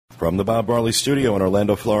From the Bob Marley Studio in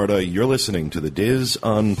Orlando, Florida, you're listening to the Diz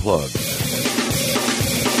Unplugged.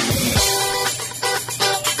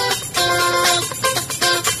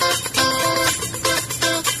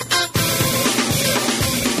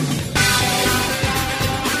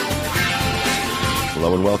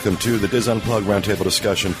 Hello and welcome to the Diz Unplugged Roundtable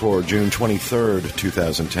discussion for June 23rd,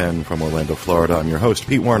 2010 from Orlando, Florida. I'm your host,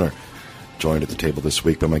 Pete Werner, joined at the table this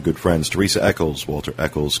week by my good friends Teresa Eccles, Walter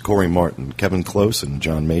Eccles, Corey Martin, Kevin Close, and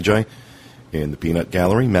John Magi. In the Peanut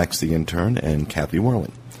Gallery, Max the Intern, and Kathy Worley.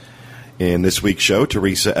 In this week's show,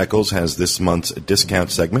 Teresa Eccles has this month's discount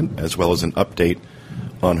segment, as well as an update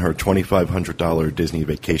on her $2,500 Disney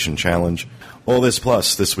Vacation Challenge. All this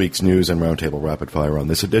plus this week's news and roundtable rapid fire on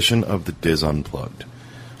this edition of the Diz Unplugged.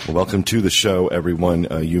 Well, welcome to the show, everyone.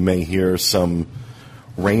 You may hear some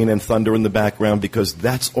rain and thunder in the background because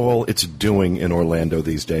that's all it's doing in Orlando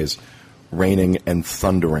these days, raining and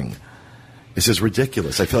thundering. This is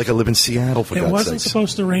ridiculous. I feel like I live in Seattle, for God's sake. It wasn't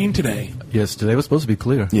supposed to rain today. Yes, today was supposed to be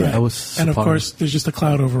clear. Yeah. And of course, there's just a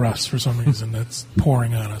cloud over us for some reason that's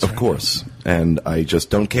pouring on us. Of course. And I just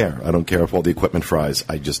don't care. I don't care if all the equipment fries.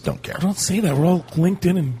 I just don't care. Don't say that. We're all linked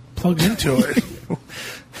in and plugged into it.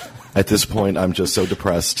 At this point, I'm just so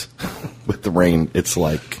depressed with the rain. It's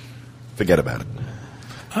like, forget about it.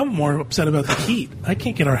 I'm more upset about the heat. I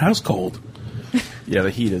can't get our house cold. Yeah,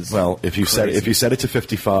 the heat is. Well, if you set it to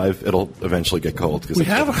 55, it'll eventually get cold. We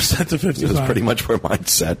have our set to 55. That's pretty much where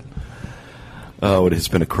mine's set. Oh, it has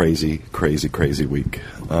been a crazy, crazy, crazy week.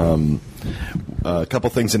 A couple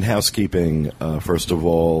things in housekeeping. First of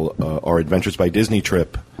all, our Adventures by Disney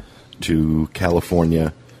trip to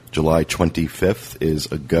California, July 25th, is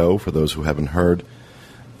a go for those who haven't heard.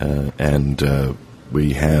 And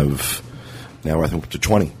we have now, I think, up to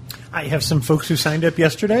 20. I have some folks who signed up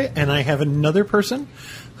yesterday, and I have another person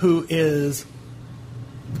who is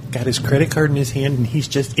got his credit card in his hand, and he's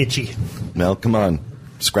just itchy. Mel, come on.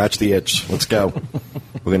 Scratch the itch. Let's go.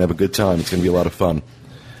 We're going to have a good time. It's going to be a lot of fun.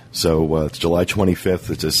 So it's July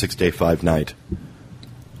 25th. It's a 6-day, 5-night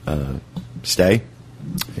stay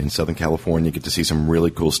in Southern California. You get to see some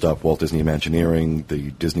really cool stuff. Walt Disney Imagineering,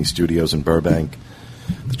 the Disney Studios in Burbank,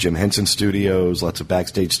 the Jim Henson Studios, lots of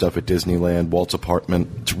backstage stuff at Disneyland, Walt's apartment.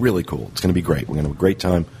 It's really cool. It's going to be great. We're going to have a great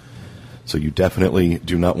time. So you definitely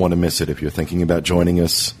do not want to miss it. If you're thinking about joining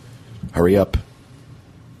us, hurry up.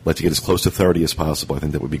 Let's get as close to 30 as possible. I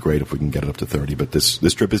think that would be great if we can get it up to 30. But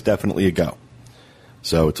this trip is definitely a go.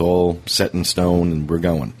 So it's all set in stone, and we're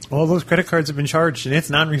going. All those credit cards have been charged, and it's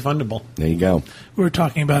non-refundable. There you go. We were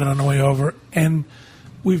talking about it on the way over, and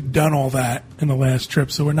we've done all that in the last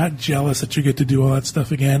trip, so we're not jealous that you get to do all that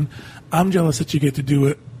stuff again. I'm jealous that you get to do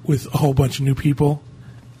it with a whole bunch of new people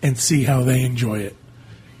and see how they enjoy it.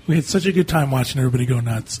 We had such a good time watching everybody go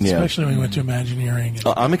nuts, especially when we went to Imagineering.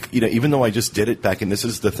 Even though I just did it back in, this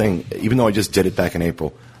is the thing, even though I just did it back in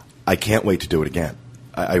April, I can't wait to do it again.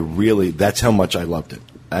 I really, that's how much I loved it.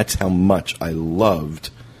 That's how much I loved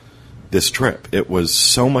this trip. It was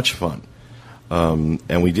so much fun.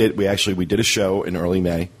 And we did a show in early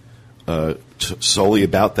May solely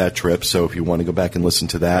about that trip. So if you want to go back and listen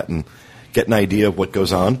to that and get an idea of what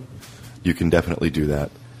goes on, you can definitely do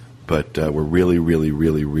that. But we're really, really,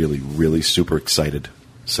 really, really, really super excited.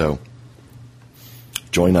 So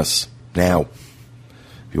join us now.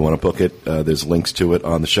 If you want to book it, there's links to it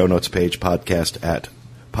on the show notes page,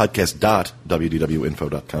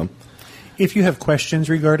 podcast.wdwinfo.com. If you have questions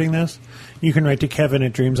regarding this, you can write to Kevin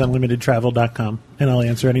at dreamsunlimitedtravel.com, and I'll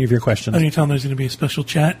answer any of your questions. And you tell them there's going to be a special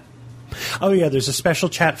chat? Oh, yeah, there's a special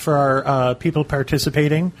chat for our people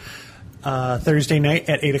participating Thursday night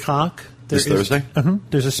at 8 o'clock. Thursday?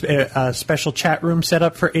 There's a special chat room set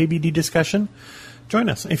up for ABD discussion. Join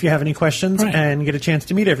us if you have any questions and get a chance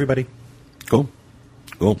to meet everybody. Cool.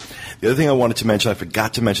 The other thing I wanted to mention, I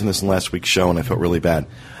forgot to mention this in last week's show, and I felt really bad.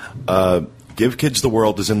 Give Kids the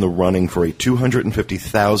World is in the running for a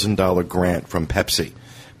 $250,000 grant from Pepsi.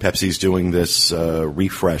 Pepsi's doing this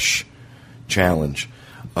refresh challenge.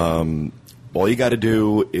 All you got to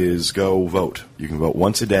do is go vote. You can vote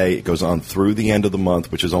once a day. It goes on through the end of the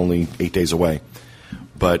month, which is only 8 days away.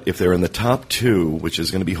 But if they're in the top 2, which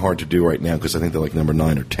is going to be hard to do right now because I think they're like number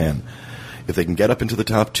 9 or 10, if they can get up into the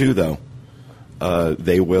top 2, though,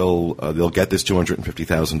 they'll get this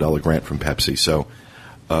 $250,000 grant from Pepsi. So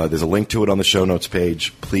there's a link to it on the show notes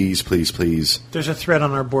page. Please, please, please. There's a thread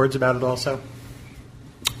on our boards about it also.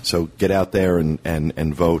 So get out there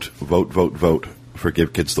and vote for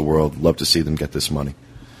Give Kids the World. Love to see them get this money.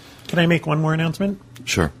 Can I make one more announcement?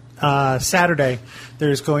 Sure. Saturday,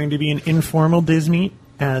 there's going to be an informal Disney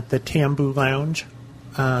at the Tambu Lounge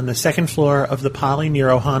on the second floor of the Poly near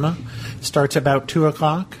Ohana. Starts about 2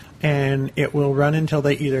 o'clock. and it will run until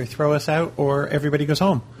they either throw us out or everybody goes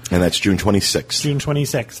home. And that's June 26th. June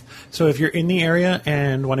 26th. So if you're in the area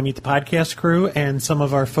and want to meet the podcast crew and some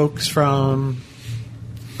of our folks from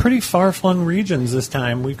pretty far-flung regions this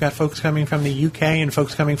time, we've got folks coming from the UK and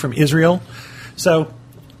folks coming from Israel. So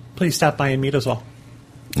please stop by and meet us all.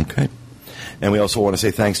 Okay. And we also want to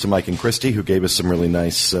say thanks to Mike and Christy, who gave us some really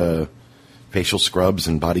nice facial scrubs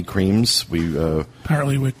and body creams.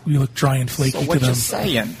 Apparently we look dry and flaky So to what them. you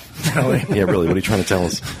saying? Really? Yeah, really. What are you trying to tell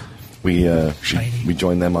us? We Shiny.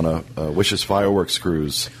 joined them on a Wishes fireworks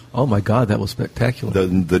cruise. Oh my God, that was spectacular.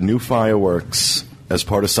 The new fireworks as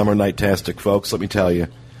part of Summer Night-tastic, folks. Let me tell you,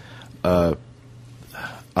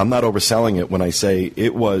 I'm not overselling it when I say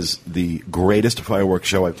it was the greatest fireworks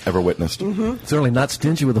show I've ever witnessed. Certainly not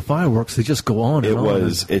stingy with the fireworks. They just go on and It on.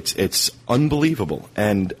 was it's unbelievable,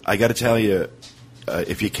 and I got to tell you,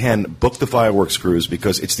 if you can, book the fireworks cruise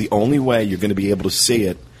because it's the only way you're going to be able to see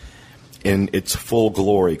it in its full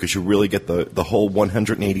glory because you really get the whole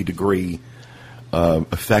 180-degree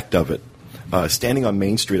effect of it. Standing on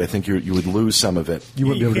Main Street, I think you would lose some of it. You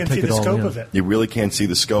wouldn't be able can't to take see it the all scope in. of it. You really can't see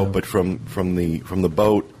the scope, but from the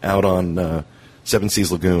boat out on Seven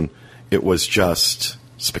Seas Lagoon, it was just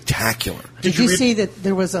spectacular. Did you see that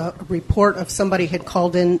there was a report of somebody had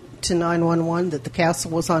called in to 911 that the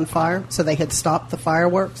castle was on fire, so they had stopped the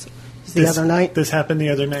fireworks the other night? This happened the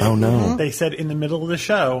other night. Oh, no. They said in the middle of the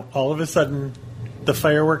show, all of a sudden, the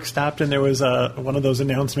fireworks stopped, and there was one of those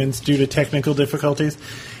announcements due to technical difficulties,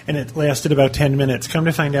 and it lasted about 10 minutes. Come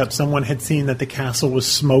to find out, someone had seen that the castle was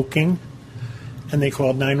smoking, and they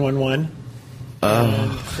called 911.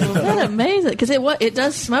 Isn't that amazing? Because it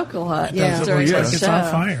does smoke a lot. Yeah. during Well, yeah, the it's show.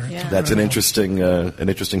 on fire. Yeah. That's an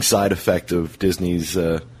interesting side effect of Disney's.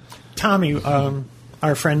 Tommy,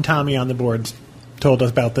 our friend Tommy on the board, told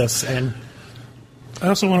us about this, and I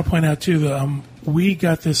also want to point out, too, that we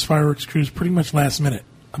got this fireworks cruise pretty much last minute,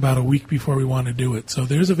 about a week before we wanted to do it. So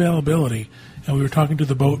there's availability. And we were talking to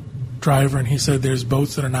the boat driver, and he said there's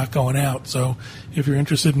boats that are not going out. So if you're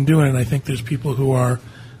interested in doing it, I think there's people who are a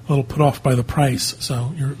little put off by the price.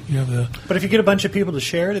 So you have the... but if you get a bunch of people to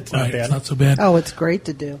share it, it's not Right, bad. it's not so bad. Oh, it's great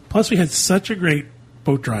to do. Plus, we had such a great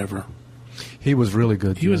boat driver. He was really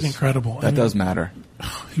good. He was yes. incredible. That does matter.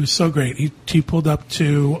 He was so great. He pulled up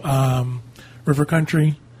to River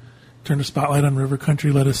Country, turned a spotlight on River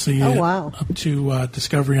Country, let us see Oh, it. wow. Up to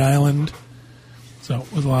Discovery Island. So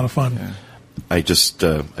it was a lot of fun. Yeah. I just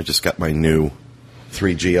got my new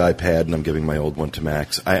 3G iPad, and I'm giving my old one to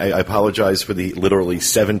Max. I apologize for the literally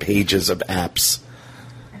 7 pages of apps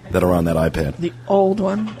that are on that iPad. The old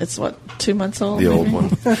one. It's 2 months old. The old maybe?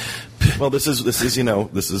 one. Well, this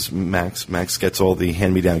is Max. Max gets all the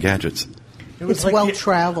hand-me-down gadgets. It was It's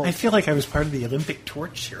well-traveled. I feel like I was part of the Olympic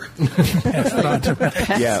torch here. Passed it on to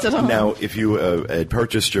Passed it on. Now, if you had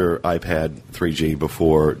purchased your iPad 3G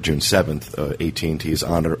before June 7th, AT&T is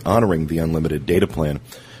honoring the unlimited data plan,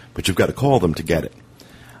 but you've got to call them to get it.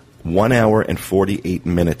 1 hour and 48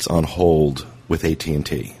 minutes on hold with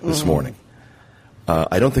AT&T this morning.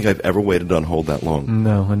 I don't think I've ever waited on hold that long.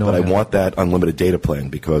 No, I know. But I haven't. want that unlimited data plan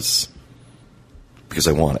because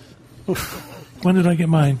I want it. When did I get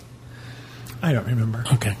mine? I don't remember.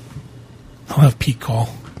 Okay. I'll have Pete call.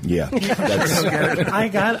 Yeah, that's, I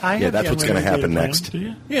have that's the what's going to unlimited happen data plan. next. Do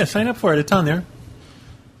you? Yeah, sign up for it. It's on there.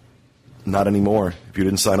 Not anymore. If you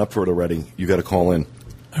didn't sign up for it already, you got to call in.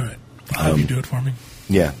 All right. I'll have you do it for me.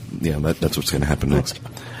 Yeah, that's what's going to happen next.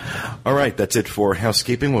 All right, that's it for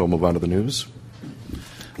housekeeping. We'll move on to the news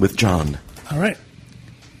with John. All right.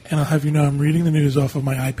 And I'll have you know I'm reading the news off of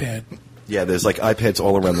my iPad. Yeah, there's like iPads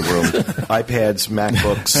all around the room. iPads,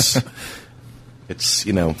 MacBooks. It's,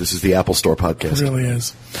 this is the Apple Store It podcast. really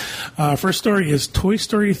is. First story is Toy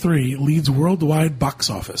Story 3 leads worldwide box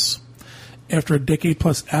office. After a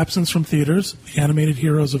decade-plus absence from theaters, the animated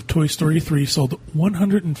heroes of Toy Story 3 sold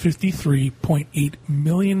 $153.8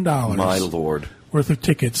 million My Lord. worth of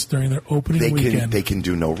tickets during their opening weekend. They can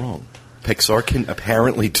do no wrong. Pixar can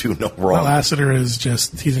apparently do no Well, wrong. Lasseter is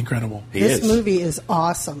he's incredible. He This is. movie is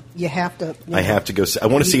awesome. You have to. I have to go see. I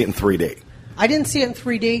want to see it in 3D. I didn't see it in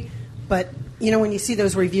 3D, but when you see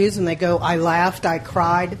those reviews and they go, "I laughed, I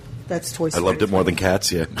cried," that's Toy I Story. loved it more than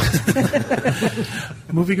Cats, yeah.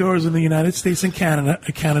 Moviegoers in the United States and Canada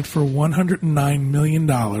accounted for $109 million,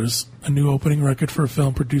 a new opening record for a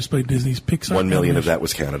film produced by Disney's Pixar. 1 million of animation- that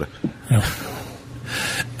was Canada.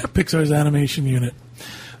 Pixar's animation unit.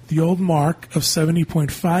 The old mark of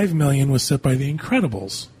 $70.5 million was set by The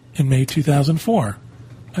Incredibles in May 2004.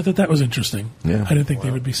 I thought that was interesting. Yeah. I didn't think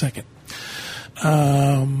they would be second.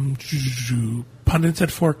 Pundits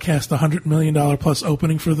had forecast a $100 million plus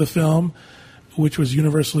opening for the film, which was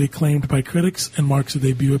universally acclaimed by critics and marks the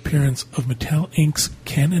debut appearance of Mattel Inc.'s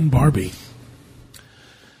Ken and Barbie.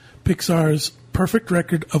 Pixar's perfect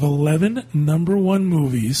record of 11 number one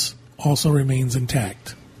movies also remains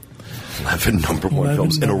intact. 11 number one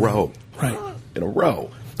films in a row. Right. In a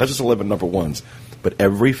row. Not just 11 number ones, but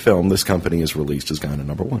every film this company has released has gone to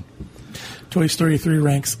number one. Toy Story 3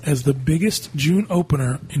 ranks as the biggest June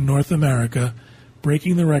opener in North America,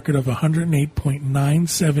 breaking the record of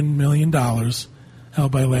 $108.97 million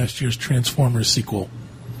held by last year's Transformers sequel.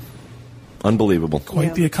 Unbelievable.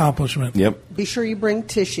 Quite the accomplishment. Yep. Be sure you bring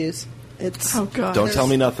tissues. It's Oh, God. Don't tell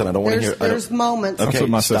me nothing. I don't want to hear. There's moments. Okay, That's what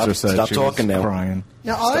my stop, sister said. stop She talking was now. Crying.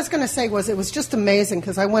 Now, all I was going to say was it was just amazing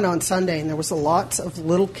because I went on Sunday and there was lots of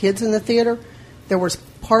little kids in the theater. There was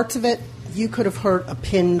parts of it you could have heard a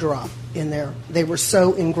pin drop in there. They were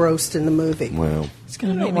so engrossed in the movie. Wow. It's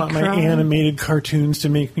going I to don't make me want my cry. animated cartoons to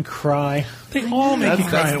make me cry. They all make you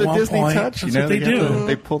cry That's at the one Disney point. touch. That's You know, what they do.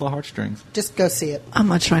 They pull the heartstrings. Just go see it. I'm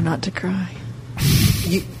going to try not to cry.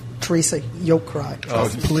 Teresa, you'll cry. Oh,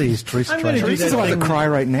 please, Teresa. I'm going to do Teresa's that about to thing. cry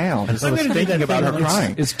right now. I'm going to do Thinking that about her thing.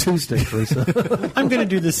 crying. It's Tuesday, Teresa. I'm going to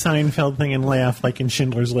do the Seinfeld thing and laugh like in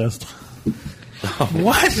Schindler's List.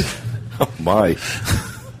 What? Oh, my.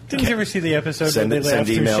 Didn't you ever see the episode Send, where they send laughed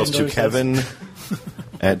through emails to Schindler's Kevin List?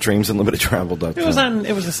 at dreamsunlimitedtravel.com. It was on.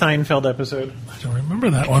 It was a Seinfeld episode. I don't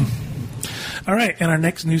remember that one. All right, and our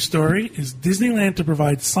next news story is Disneyland to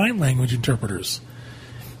provide sign language interpreters.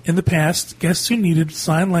 In the past, guests who needed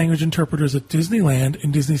sign language interpreters at Disneyland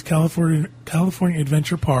and Disney's California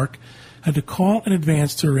Adventure Park had to call in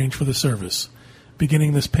advance to arrange for the service.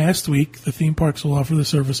 Beginning this past week, the theme parks will offer the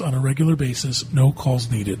service on a regular basis, no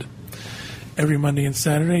calls needed. Every Monday and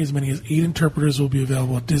Saturday, as many as 8 interpreters will be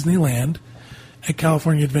available at Disneyland. At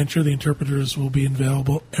California Adventure, the interpreters will be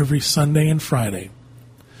available every Sunday and Friday.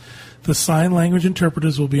 The sign language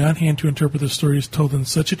interpreters will be on hand to interpret the stories told in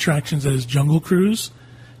such attractions as Jungle Cruise,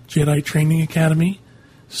 Jedi Training Academy,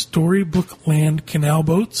 Storybook Land Canal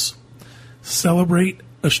Boats, Celebrate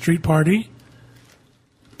a Street Party,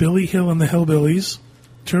 Billy Hill and the Hillbillies,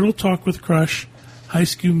 Turtle Talk with Crush, High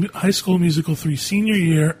School Musical 3 Senior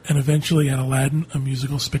Year, and eventually at Aladdin, a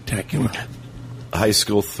musical spectacular. High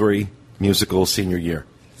School 3 musical senior year.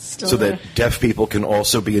 Still so there. that deaf people can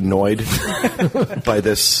also be annoyed by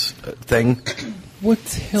this thing.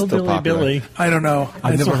 What's Hillbilly popular. Billy? I don't know.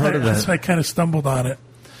 I've That's never why- heard of that. That's why I kind of stumbled on it.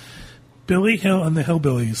 Billy Hill and the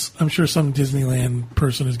Hillbillies. I'm sure some Disneyland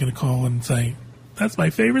person is going to call and say, that's my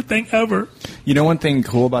favorite thing ever. You know, one thing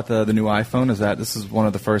cool about the new iPhone is that this is one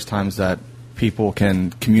of the first times that people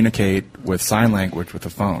can communicate with sign language with the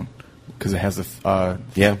phone because it has a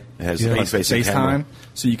Yeah, it has Yeah. face-facing camera. FaceTime,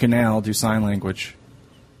 so you can now do sign language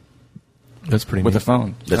That's pretty with neat. the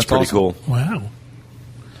phone. That's pretty awesome. cool. Wow.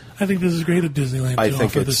 I think this is great at Disneyland I to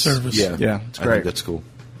think offer it's the service. Yeah, Yeah, it's I great. think that's cool.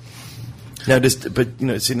 Now,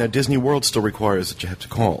 now Disney World still requires that you have to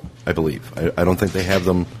call. I believe. I don't think they have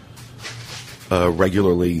them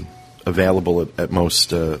regularly available at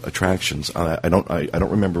most attractions. I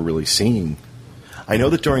don't remember really seeing. I know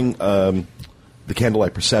that during the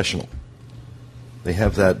Candlelight Processional, they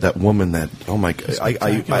have that woman that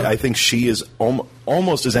I think she is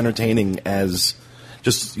almost as entertaining as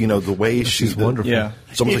just the way She's wonderful. Yeah.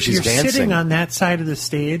 It's almost like If she's you're dancing. sitting on that side of the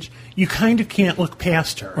stage, you kind of can't look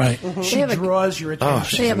past her. Right. She They have a- draws your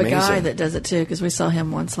attention. They have a guy amazing. that does it too because we saw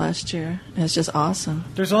him once last year. And it's just awesome.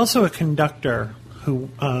 There's also a conductor who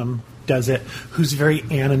does it, who's very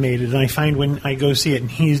animated, and I find when I go see it and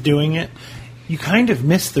he's doing it, you kind of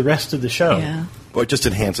miss the rest of the show. Yeah. Well, it just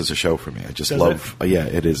enhances the show for me. I just Does love. Yeah,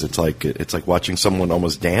 it is. It's like watching someone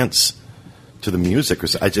almost dance to the music.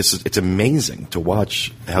 It's amazing to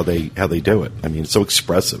watch how they do it. I mean, it's so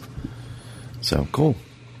expressive. So cool.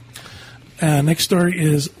 Next story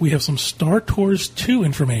is we have some Star Tours 2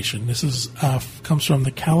 information. This is comes from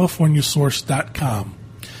the CaliforniaSource.com.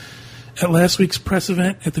 At last week's press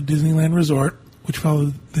event at the Disneyland Resort, which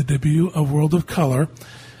followed the debut of World of Color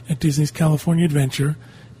at Disney's California Adventure,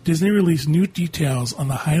 Disney released new details on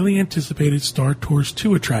the highly anticipated Star Tours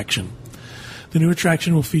 2 attraction. The new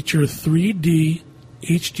attraction will feature 3D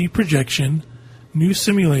HD projection, new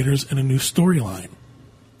simulators, and a new storyline.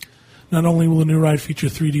 Not only will the new ride feature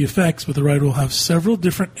 3D effects, but the ride will have several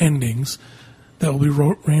different endings that will be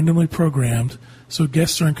randomly programmed, so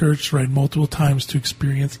guests are encouraged to ride multiple times to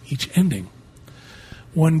experience each ending.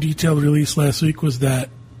 One detailed release last week was that,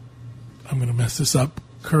 I'm going to mess this up,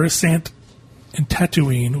 Coruscant and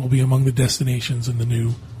Tatooine will be among the destinations in the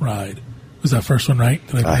new ride. Was that first one right?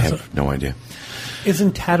 Did I mess have up? no idea.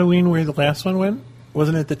 Isn't Tatooine where the last one went?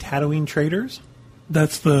 Wasn't it the Tatooine Traders?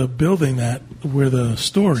 That's the building where the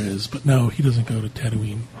store is, but no, he doesn't go to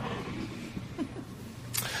Tatooine.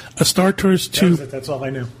 A Star Tours 2 That's all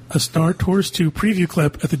I knew. A Star Tours 2 preview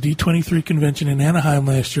clip at the D23 convention in Anaheim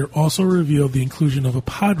last year also revealed the inclusion of a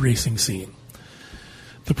pod racing scene.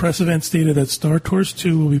 The press event stated that Star Tours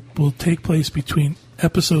 2 will take place between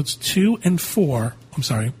episodes 2 and 4. I'm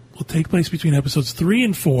sorry, will take place between episodes 3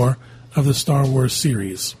 and 4 of the Star Wars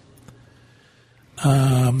series.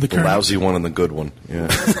 The lousy one and the good one. Yeah.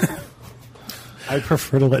 I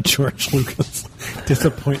prefer to let George Lucas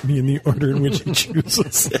disappoint me in the order in which he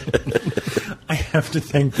chooses. I have to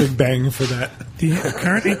thank Big Bang for that. The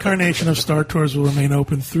current incarnation of Star Tours will remain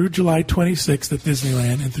open through July 26th at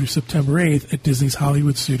Disneyland and through September 8th at Disney's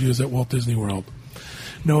Hollywood Studios at Walt Disney World.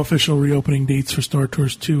 No official reopening dates for Star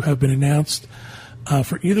Tours 2 have been announced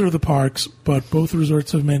for either of the parks, but both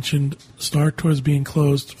resorts have mentioned Star Tours being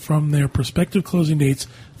closed from their prospective closing dates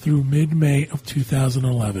through mid-May of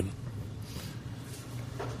 2011.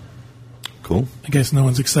 Cool. I guess no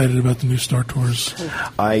one's excited about the new Star Tours.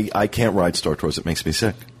 I can't ride Star Tours. It makes me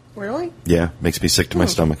sick. Really? Yeah, makes me sick to my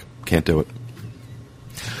stomach. Can't do it.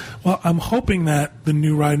 Well, I'm hoping that the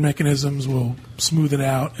new ride mechanisms will smooth it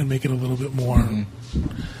out and make it a little bit more...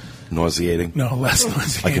 Nauseating. No, less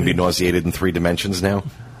nauseating. I can be nauseated in 3 dimensions now.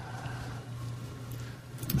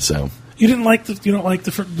 So You don't like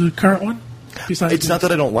the current one? Besides it's not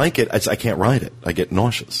that I don't like it. I can't ride it. I get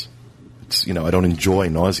nauseous. It's, I don't enjoy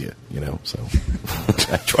nausea. So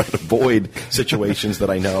I try to avoid situations that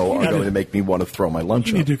I know are going to make me want to throw my lunch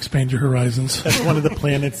You up. need to expand your horizons. That's one of the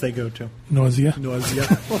planets they go to. Nausea.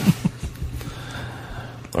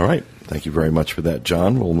 All right. Thank you very much for that,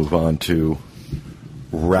 John. We'll move on to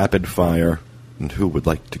rapid fire. And who would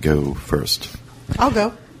like to go first? I'll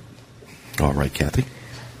go. All right, Kathy.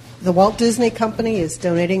 The Walt Disney Company is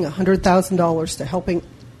donating $100,000 to helping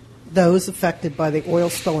those affected by the oil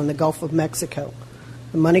spill in the Gulf of Mexico.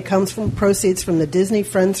 The money comes from proceeds from the Disney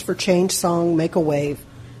Friends for Change song Make a Wave.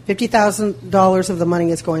 $50,000 of the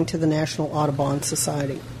money is going to the National Audubon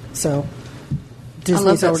Society. So Disney's I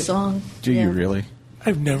love that already song. Do you really?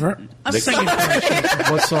 I've never. I'm Nick- sorry.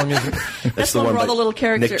 What song is it? That's the one where all the little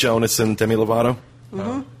characters. Nick Jonas and Demi Lovato.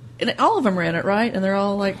 And all of them are in it, right? And they're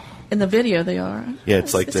all like in the video. They are. Yeah,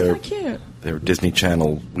 it's like it's they're kinda cute. They're Disney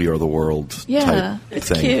Channel We Are the World Yeah, type it's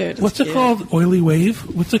thing. cute. What's it called? Oily Wave?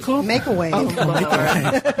 What's it called? Make a Wave.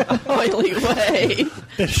 Oily way.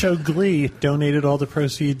 The show Glee donated all the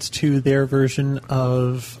proceeds to their version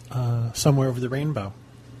of Somewhere Over the Rainbow.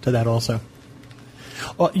 To that also.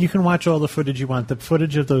 Well, you can watch all the footage you want. The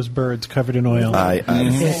footage of those birds covered in oil.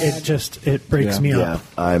 It breaks me Yeah,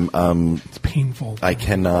 up. It's painful. I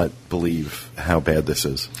cannot believe how bad this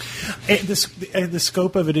is. The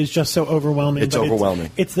scope of it is just so overwhelming. It's but overwhelming.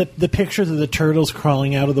 It's the pictures of the turtles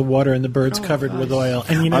crawling out of the water and the birds covered with oil.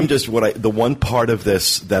 And I'm just the one part of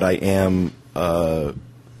this that I am I'm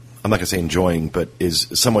not going to say enjoying, but is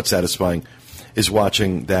somewhat satisfying, is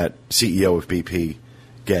watching that CEO of BP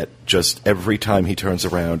get just every time he turns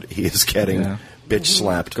around, he is getting bitch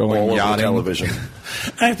slapped Going all over yachting. television.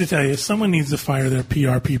 I have to tell you, someone needs to fire their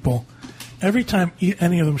PR people. Every time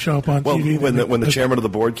any of them show up on Well, TV, when the chairman of the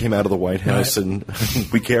board came out of the White House and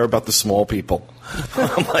we care about the small people,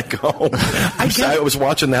 I'm like, I was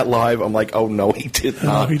watching that live. I'm like, oh no, he did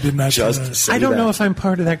not. he did not say just that. say I don't that. know if I'm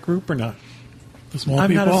part of that group or not. the small I'm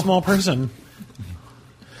people. not a small person.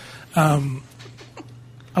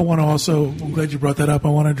 I want to also, I'm glad you brought that up. I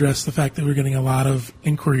want to address the fact that we're getting a lot of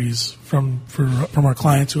inquiries from our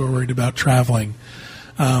clients who are worried about traveling.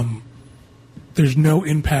 There's no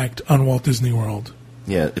impact on Walt Disney World.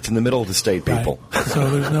 Yeah, it's in the middle of the state, people. Right. So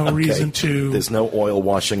there's no reason to. There's no oil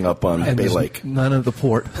washing up on And Bay there's Lake. none of the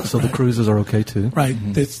port, so the cruises are okay too. Right.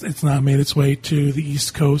 It's not made its way to the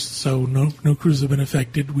East Coast, so no cruises have been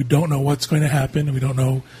affected. We don't know what's going to happen, and we don't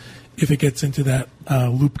know if it gets into that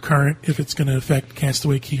loop current, if it's going to affect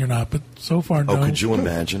Castaway Key or not. But so far, no. Oh, could you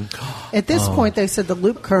imagine? At this point, they said the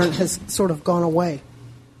loop current has sort of gone away.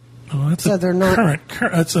 Oh, that's So a they're not- current.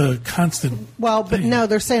 That's a constant. Well, but thing. no,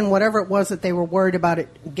 they're saying whatever it was that they were worried about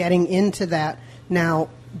it getting into that now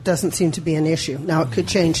doesn't seem to be an issue. Now, it could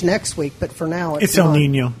change next week, but for now, It's El not.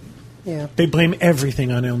 Nino. Yeah. They blame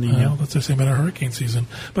everything on El Nino. Well, that's the same about our hurricane season.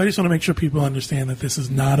 But I just want to make sure people understand that this is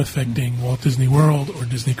not affecting Walt Disney World or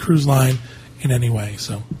Disney Cruise Line in any way.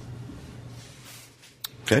 So,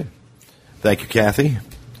 Okay. Thank you, Kathy.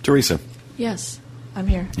 Teresa, Yes, I'm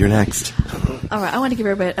here. you're next. All right, I want to give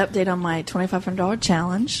everybody an update on my $2,500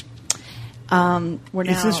 challenge. We're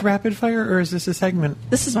now. Is this rapid fire or is this a segment?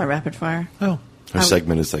 This is my rapid fire. Oh. Our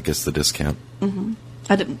segment is, I guess, the discount.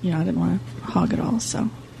 I didn't want to hog it all, so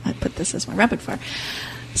I put this as my rapid fire.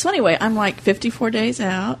 So anyway, I'm like 54 days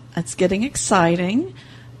out. It's getting exciting.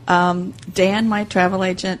 Dan, my travel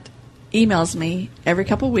agent, emails me every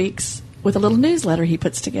couple of weeks with a little newsletter he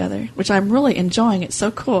puts together, which I'm really enjoying. It's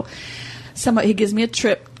so cool. He gives me a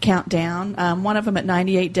trip countdown. One of them at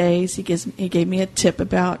 98 days, he gave me a tip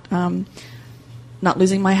about not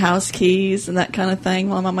losing my house keys and that kind of thing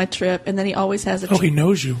while I'm on my trip. And then he always has he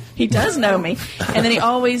knows you. He does know me. And then he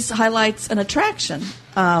always highlights an attraction.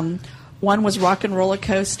 One was Rock and Roller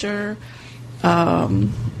Coaster.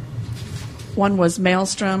 One was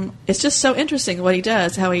Maelstrom. It's just so interesting what he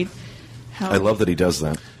does, I love that he does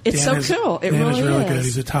that. It's Dan so cool. It Dan really is really is. good.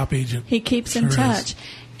 He's a top agent. He keeps in Sure touch. is.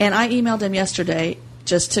 And I emailed him yesterday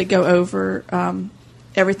just to go over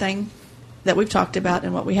everything that we've talked about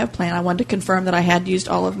and what we have planned. I wanted to confirm that I had used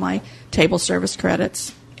all of my table service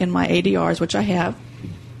credits in my ADRs, which I have.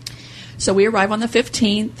 So we arrive on the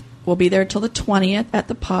 15th. We'll be there till the 20th at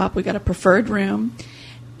the Pop. We got a preferred room,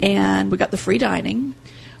 and we got the free dining,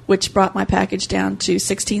 which brought my package down to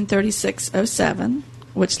 $1,636.07,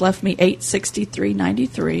 which left me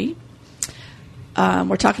 $863.93.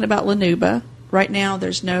 We're talking about Lanuba. Right now,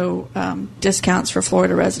 there's no discounts for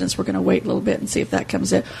Florida residents. We're going to wait a little bit and see if that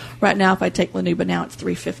comes in. Right now, if I take Lanuba now, it's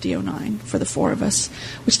 $350.09 for the four of us,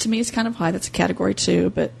 which to me is kind of high. That's a Category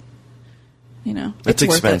 2, but, That's it's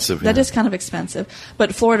worth expensive, it. That yeah. is kind of expensive.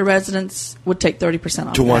 But Florida residents would take 30%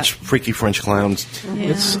 off To that. watch freaky French clowns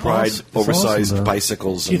Yeah. ride It's oversized awesome, though.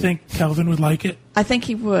 bicycles. Do you and- think Calvin would like it? I think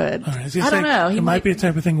he would. All right. I don't know. He It might be a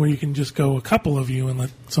type of thing where you can just go a couple of you and let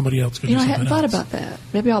somebody else go do I something hadn't thought else. about that.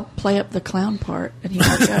 Maybe I'll play up the clown part and he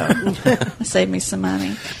might go. Save me some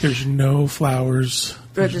money. There's no flowers.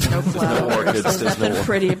 There's no flowers. orchids, There's there's nothing no-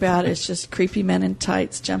 pretty about it. It's just creepy men in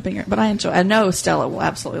tights jumping. But I enjoy. I know Stella will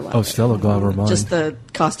absolutely love it. Oh, Stella will have her mind. Just the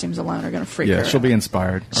costumes alone are going to freak her Yeah, she'll out. be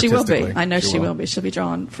inspired. She will be. artistically. I know she will be. She'll be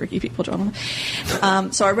drawing freaky people drawing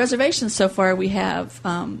them. So our reservations so far, we have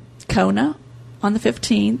Kona on the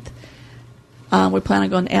 15th. We plan on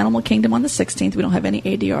going to Animal Kingdom on the 16th. We don't have any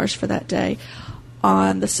ADRs for that day.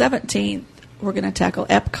 On the 17th, we're going to tackle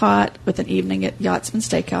Epcot with an evening at Yachtsman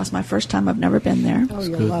Steakhouse. My first time. I've never been there. Oh,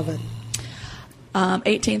 you'll love it.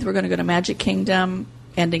 18th, we're going to go to Magic Kingdom,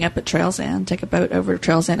 ending up at Trails End, take a boat over to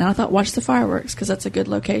Trails End. And I thought, watch the fireworks, because that's a good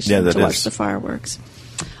location Yeah, to that watch is. the fireworks.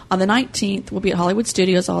 On the 19th, we'll be at Hollywood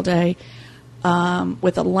Studios all day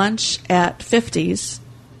with a lunch at 50s.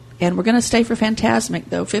 And we're going to stay for Fantasmic,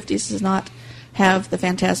 though. 50s does not have the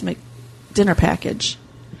Fantasmic dinner package.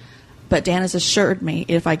 But Dan has assured me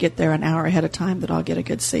if I get there an hour ahead of time that I'll get a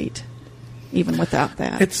good seat, even without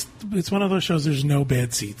that. It's one of those shows. There's no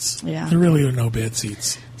bad seats. Yeah. There really are no bad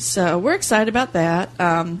seats. So we're excited about that.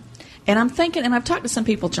 And I'm thinking, and I've talked to some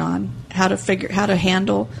people, John, how to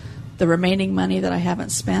handle the remaining money that I haven't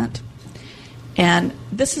spent. And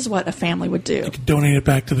this is what a family would do. You could donate it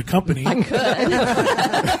back to the company. I could.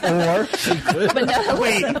 But no,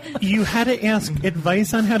 Wait, you had to ask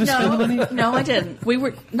advice on how to spend money? no, I didn't. We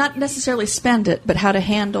were not necessarily spend it, but how to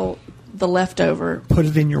handle the leftover. Put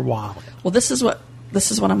it in your wallet. Well, this is what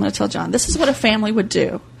I'm going to tell John. This is what a family would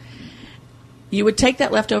do. You would take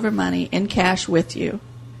that leftover money in cash with you,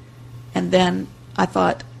 and then I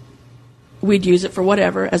thought we'd use it for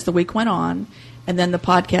whatever as the week went on, and then the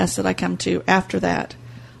podcast that I come to after that,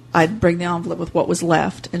 I'd bring the envelope with what was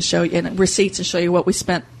left and show you and receipts and show you what we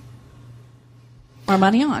spent our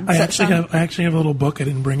money on. I Does that actually have a little book. I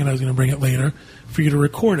didn't bring it. I was going to bring it later for you to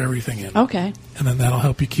record everything in. Okay. And then that'll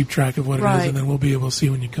help you keep track of what it is, Right. and then we'll be able to see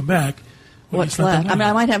when you come back what What's you spent left? the I mean, money I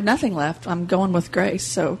on. might have nothing left. I'm going with Grace,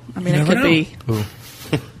 so I mean, You it never could know. be, Ooh.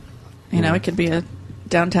 it could be a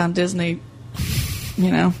downtown Disney,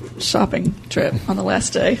 shopping trip on the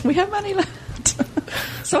last day. We have money left.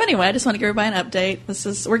 So anyway, I just want to give everybody an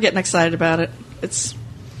update. We're getting excited about it. It's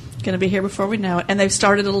going to be here before we know it, and they've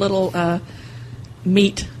started a little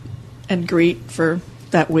meet and greet for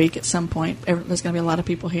that week at some point. There's going to be a lot of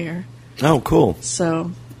people here. Oh, cool.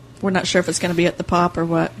 So we're not sure if it's going to be at the Pop or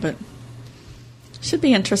what, but it should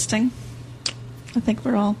be interesting. I think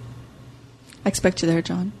I expect you there,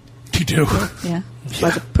 John. You do. Yeah.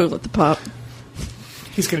 By the pool at the Pop.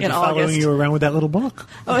 He's going to In be following August. you around with that little book.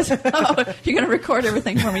 You're going to record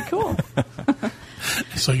everything for me. Cool.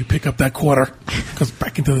 So you pick up that quarter, goes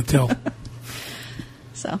back into the till.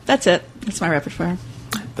 So that's it. That's my rapid fire.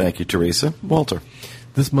 Thank you, Teresa. Walter.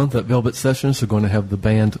 This month at Velvet Sessions, they're going to have the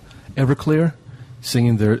band Everclear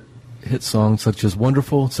singing their hit songs such as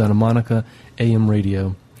Wonderful, Santa Monica, AM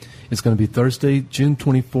Radio. It's going to be Thursday, June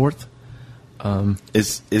 24th.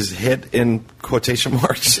 Is hit in quotation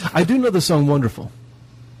marks? I do know the song Wonderful.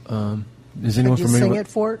 Is anyone Could you familiar sing with it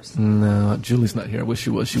for us? No, Julie's not here. I wish she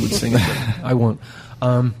was. She would sing it, but I won't.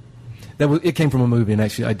 It came from a movie, and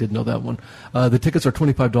actually I did know that one. The tickets are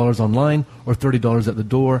 $25 online or $30 at the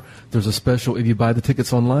door. There's a special. If you buy the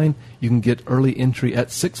tickets online, you can get early entry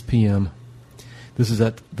at 6 p.m. This is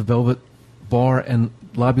at the Velvet Bar and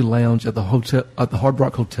Lobby Lounge at the Hard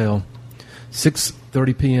Rock Hotel.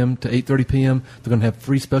 6:30 p.m. to 8:30 p.m. They're going to have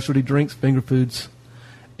free specialty drinks, finger foods.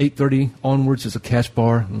 8:30 onwards is a cash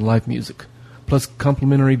bar and live music, plus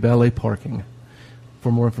complimentary valet parking.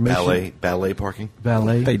 For more information, ballet parking.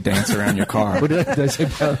 Valet. They dance around your car. What did I say?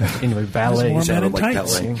 Anyway, valet. More men in like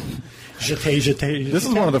tights. ballet. This is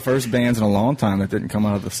one of the first bands in a long time that didn't come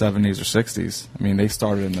out of the 70s or 60s. I mean, they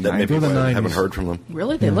started in the That 90s. maybe the why I 90s. haven't heard from them.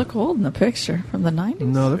 Really? They look old in the picture from the 90s?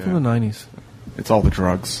 No, they're from the 90s. It's all the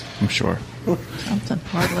drugs, I'm sure. Something.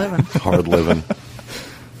 Hard living. Hard living.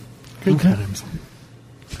 Good times.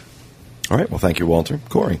 All right. Well, thank you, Walter.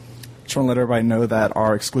 Corey. Just want to let everybody know that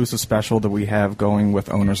our exclusive special that we have going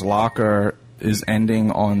with Owner's Locker is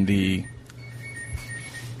ending on the...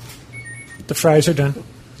 The fries are done.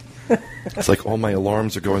 It's like all my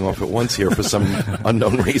alarms are going off at once here for some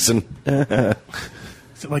unknown reason.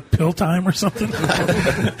 Is it like pill time or something?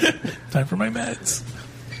 Time for my meds.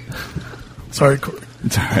 Sorry, Corey.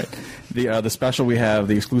 It's all right. The special we have,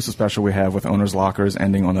 the exclusive special we have with Owner's Locker is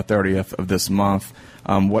ending on the 30th of this month.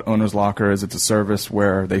 What Owner's Locker is, it's a service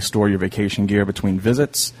where they store your vacation gear between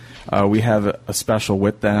visits. We have a special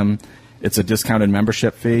with them. It's a discounted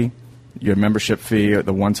membership fee. Your membership fee,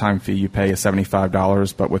 the one-time fee you pay is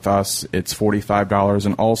 $75, but with us it's $45.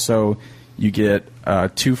 And also you get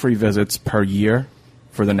 2 free visits per year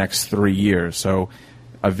for the next 3 years. So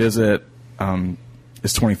a visit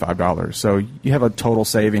is $25. So you have a total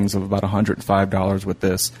savings of about $105 with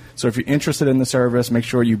this. So if you're interested in the service, make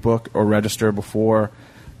sure you book or register before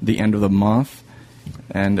the end of the month.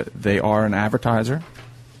 And they are an advertiser,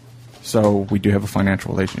 so we do have a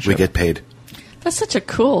financial relationship. We get paid. That's such a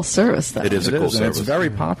cool service, though. It is a cool and service. it's very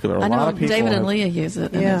popular. I A know lot of people David and have- Leah use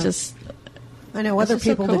it, and Yeah. it just... I know This other is so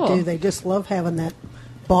people that cool. do. They just love having that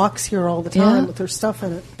box here all the time Yeah. with their stuff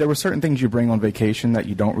in it. There were certain things you bring on vacation that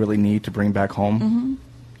you don't really need to bring back home.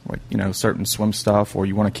 Mm-hmm. Like, certain swim stuff, or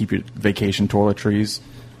you want to keep your vacation toiletries.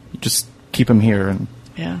 You just keep them here. And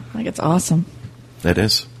Yeah, I think it's awesome. It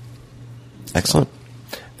is. Excellent.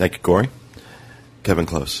 Thank you, Corey. Kevin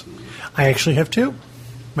Close. I actually have 2.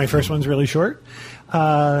 My first one's really short.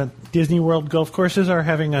 Disney World golf courses are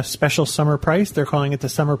having a special summer price. They're calling it the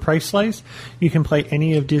Summer Price Slice. You can play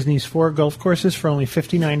any of Disney's 4 golf courses for only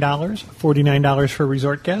 $59, $49 for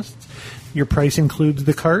resort guests. Your price includes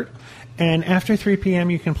the cart. And after 3 p.m.,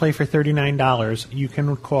 you can play for $39. You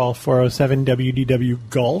can call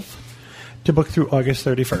 407-WDW-GOLF to book through August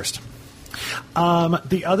 31st.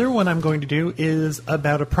 The other one I'm going to do is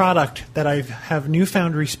about a product that I have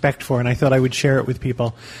newfound respect for, and I thought I would share it with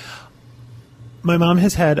people. My mom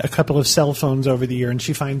has had a couple of cell phones over the year, and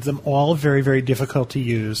she finds them all very, very difficult to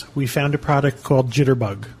use. We found a product called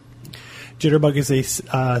Jitterbug. Jitterbug is a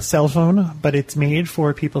cell phone, but it's made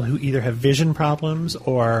for people who either have vision problems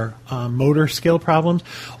or motor skill problems,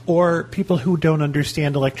 or people who don't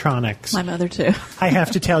understand electronics. My mother, too. I have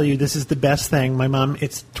to tell you, this is the best thing. My mom,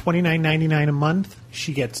 it's $29.99 a month.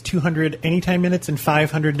 She gets 200 anytime minutes and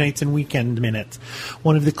 500 nights and weekend minutes.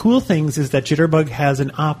 One of the cool things is that Jitterbug has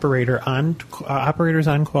an operator on operators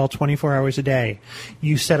on call 24 hours a day.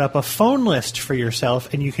 You set up a phone list for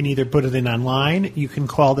yourself, and you can either put it in online, you can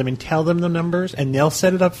call them and tell them the numbers, and they'll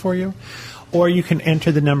set it up for you, or you can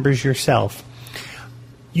enter the numbers yourself.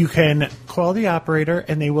 You can call the operator,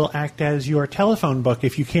 and they will act as your telephone book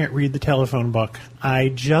if you can't read the telephone book. I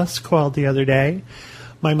just called the other day.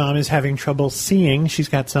 My mom is having trouble seeing. She's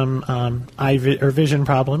got some vision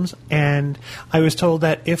problems, and I was told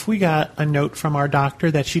that if we got a note from our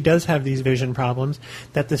doctor that she does have these vision problems,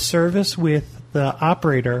 that the service with the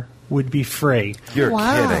operator would be free. You're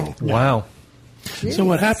Wow. kidding. Wow. So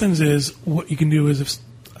what happens is, what you can do is, if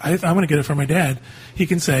I'm going to get it from my dad, he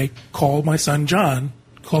can say, call my son John,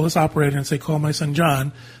 call this operator and say, call my son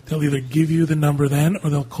John. They'll either give you the number then,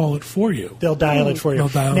 or they'll call it for you. They'll dial it for you. They'll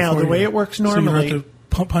dial Now, it for the you. way it works So you normally, don't have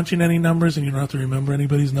to punch in any numbers, and you don't have to remember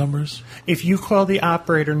anybody's numbers. if you call the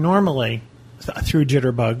operator normally through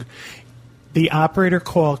Jitterbug, the operator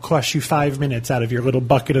call costs you 5 minutes out of your little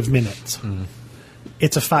bucket of minutes.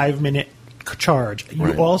 It's a 5-minute charge. You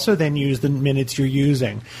Right. also then use the minutes you're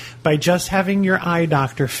using. By just having your eye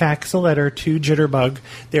doctor fax a letter to Jitterbug,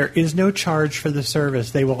 there is no charge for the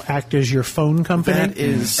service. They will act as your phone company. That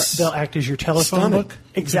is They'll act as your telephone stunning. book.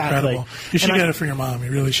 It's Exactly. incredible. You should And get it for your mom.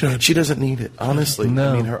 You really should. She doesn't need it, honestly.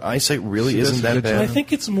 No. I mean, her eyesight really She does isn't a that good bad. job. I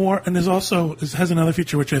think it's more, and there's also, it has another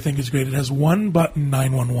feature which I think is great. It has one button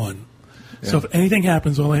 911. So if anything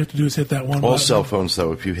happens, all I have to do is hit that one All button. cell phones,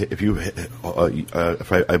 though, I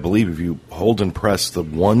believe if you hold and press the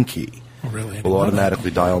one key, Oh, really? I it didn't will know that.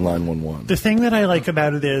 automatically dial 911. The thing that I like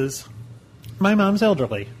about it is my mom's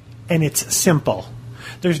elderly, and it's simple.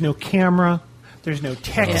 There's no camera. There's no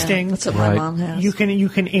texting. Yeah, that's what my Right. mom has. You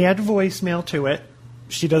can add voicemail to it.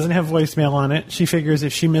 She doesn't have voicemail on it. She figures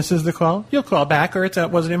if she misses the call, you'll call back, or it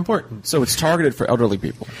wasn't important. So it's targeted for elderly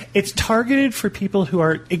people. It's targeted for people who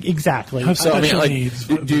are exactly. Have So I mean, special like, needs.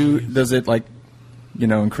 does it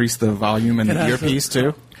increase the volume in It the has earpiece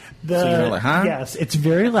too? The, So you're like, huh? Yes, it's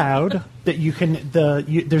very loud. That you can.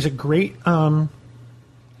 There's a great.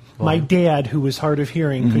 My dad, who was hard of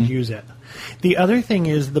hearing, could use it. The other thing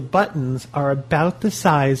is the buttons are about the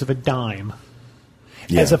size of a dime,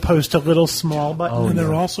 Yeah. as opposed to little small buttons. and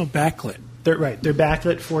they're also backlit. They're right. They're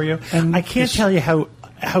backlit for you. And I can't this- tell you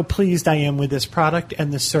how pleased I am with this product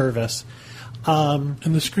and the service. And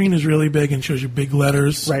the screen is really big and shows you big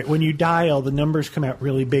letters. Right. When you dial, the numbers come out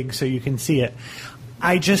really big so you can see it.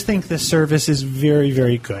 I just think the service is very,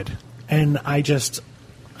 very good. And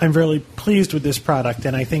I'm really pleased with this product.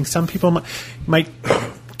 And I think some people might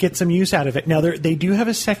get some use out of it. Now, they do have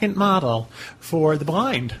a second model for the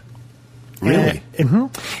blind. Really? And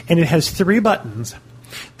it has 3 buttons.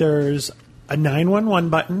 There's a 911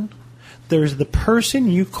 button. There's the person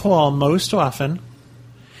you call most often.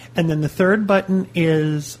 And then the third button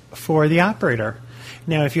is for the operator.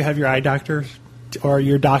 Now, if you have your eye doctor or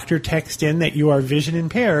your doctor text in that you are vision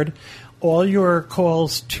impaired, all your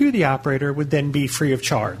calls to the operator would then be free of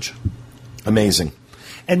charge. Amazing.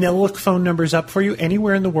 And they'll look phone numbers up for you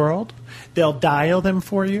anywhere in the world. They'll dial them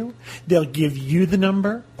for you. They'll give you the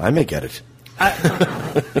number. I may get it.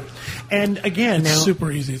 And again, It's now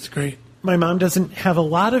super easy. It's great. my mom doesn't have a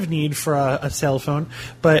lot of need for a cell phone,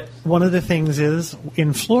 but one of the things is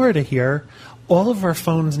in Florida here, all of our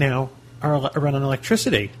phones now are run on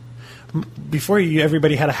electricity. Before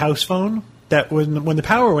everybody had a house phone that when the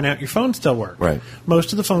power went out, your phone still worked. Right.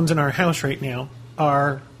 Most of the phones in our house right now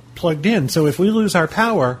are plugged in. So if we lose our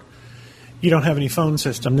power, you don't have any phone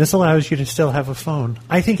system. This allows you to still have a phone.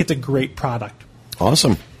 I think it's a great product.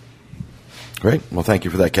 Awesome. Great. Well, thank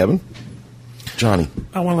you for that, Kevin. Johnny.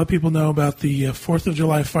 I want to let people know about the 4th of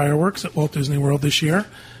July fireworks at Walt Disney World this year.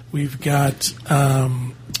 We've got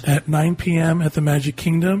at 9 p.m. at the Magic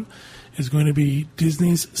Kingdom is going to be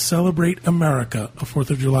Disney's Celebrate America, a 4th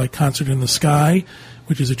of July concert in the sky,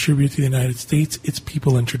 which is a tribute to the United States, its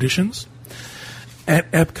people, and traditions.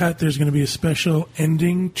 At Epcot, there's going to be a special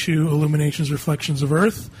ending to Illuminations Reflections of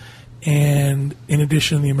Earth. And in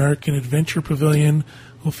addition, the American Adventure Pavilion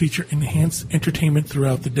will feature enhanced entertainment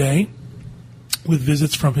throughout the day with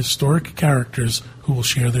visits from historic characters who will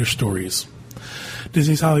share their stories.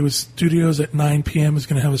 Disney's Hollywood Studios at 9 p.m. is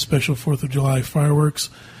going to have a special 4th of July fireworks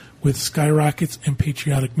with skyrockets and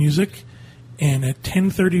patriotic music. And at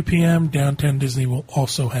 10:30 p.m., Downtown Disney will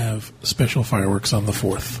also have special fireworks on the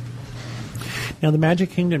 4th. Now, the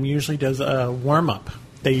Magic Kingdom usually does a warm-up.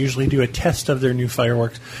 They usually do a test of their new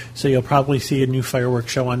fireworks, so you'll probably see a new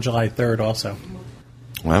fireworks show on July 3rd also.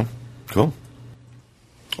 Well, cool.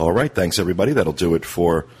 All right. Thanks, everybody. That'll do it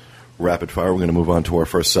for Rapid Fire. We're going to move on to our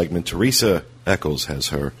first segment. Teresa Eccles has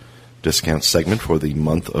her discount segment for the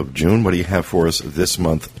month of June. What do you have for us this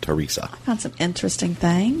month, Teresa? I found some interesting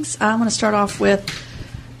things. I'm going to start off with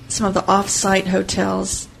some of the off-site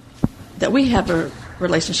hotels that we have a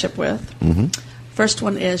relationship with. Mm-hmm. First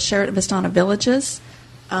one is Sheraton Vistana Villages.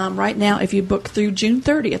 Right now, if you book through June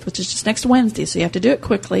 30th, which is just next Wednesday, so you have to do it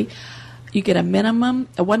quickly, you get a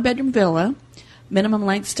one-bedroom villa, minimum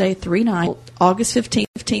length stay 3 nights, August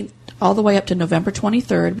 15th all the way up to November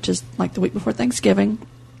 23rd, which is like the week before Thanksgiving.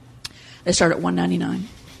 They start at $199.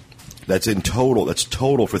 That's in total. That's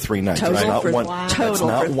total for 3 nights. Total It's not for- one. wow. That's Total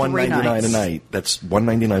not for 3 $199 nights. a night. That's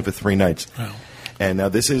 $199 for 3 nights. Wow. And now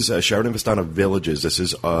this is Sheraton Vistana Villages. This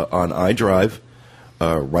is on iDrive,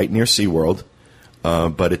 right near SeaWorld.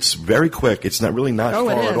 But it's very quick. It's not really not Oh,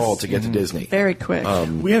 it far at is. all to get to Disney. Very quick.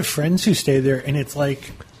 We have friends who stay there, and it's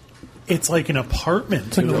like an apartment.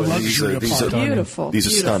 It's like a to us. luxury These are- apartment. Beautiful. These are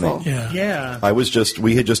beautiful. stunning. Yeah. Yeah.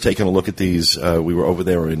 We had just taken a look at these. We were over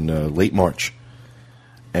there in late March.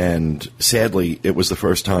 And sadly, it was the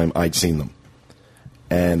first time I'd seen them.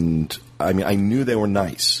 And I mean, I knew they were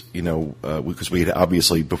nice, because we had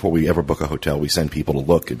obviously, before we ever book a hotel, we send people to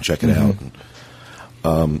look and check it out.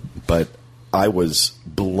 And, but I was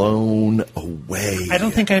blown away. I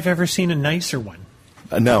don't think I've ever seen a nicer one.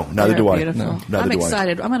 No, neither They're do I. beautiful. No, neither I'm do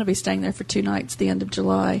excited. I'm going to be staying there for 2 nights the end of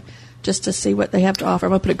July just to see what they have to offer. I'm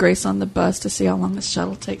going to put Grace on the bus to see how long the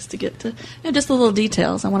shuttle takes to get to just the little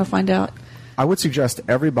details. I want to find out I would suggest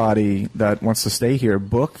everybody that wants to stay here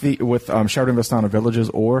book with Sheraton Vistana Villages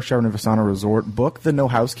or Sheraton Vistana Resort. Book the no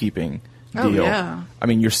housekeeping deal. Oh, yeah. I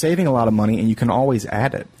mean, you're saving a lot of money, and you can always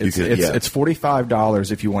add it. It's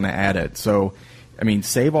 $45 if you want to add it. So, I mean,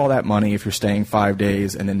 save all that money if you're staying 5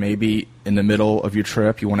 days, and then maybe in the middle of your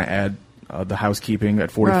trip you want to add the housekeeping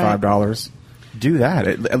at $45. Right. Do that.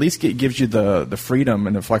 It at least gives you the freedom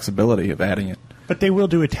and the flexibility of adding it. But they will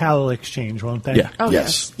do a towel exchange, won't they? Yeah. Oh,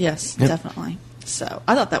 Yes. yes, definitely. So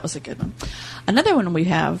I thought that was a good one. Another one we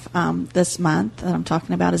have this month that I'm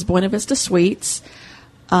talking about is Buena Vista Suites.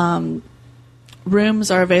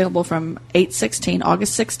 Rooms are available from August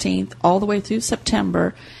 16th, all the way through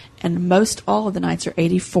September, and most all of the nights are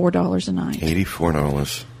 $84 a night.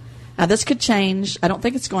 $84. Now, this could change. I don't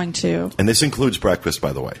think it's going to. And this includes breakfast,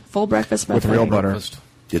 by the way. Full breakfast buffet. With real butter.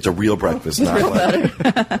 It's a real breakfast, not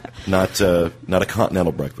a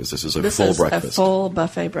continental breakfast. This is a full breakfast. A full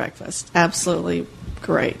buffet breakfast. Absolutely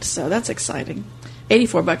great. So that's exciting.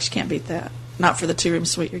 $84, you can't beat that. Not for the 2-room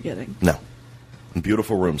suite you're getting. No. And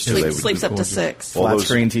beautiful rooms, too. Sleeps up to 6. Flat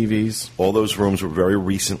screen TVs. All those rooms were very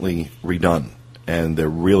recently redone, and they're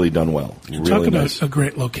really done well. Really Talk about nice. a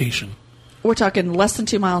great location. We're talking less than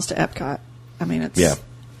 2 miles to Epcot. I mean, it's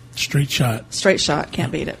Straight shot. straight shot.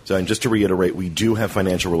 Can't beat it. So, and just to reiterate, we do have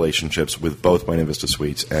financial relationships with both Buena Vista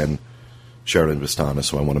Suites and Sheraton Vistana,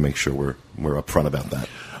 so I want to make sure we're upfront about that.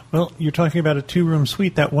 Well, you're talking about a 2-room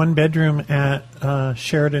suite. That 1-bedroom at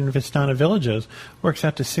Sheraton Vistana Villages works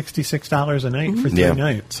out to $66 a night for 3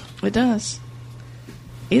 nights. It does.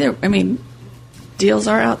 Deals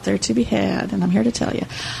are out there to be had, and I'm here to tell you.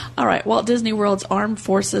 All right, Walt Disney World's Armed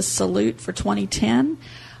Forces Salute for 2010.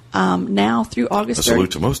 Now through August 30th. A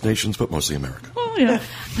salute to most nations, but mostly America. Oh, yeah.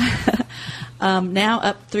 Now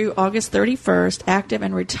up through August 31st, active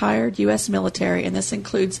and retired U.S. military, and this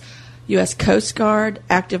includes U.S. Coast Guard,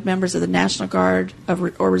 active members of the National Guard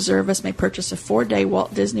or reservists may purchase a 4-day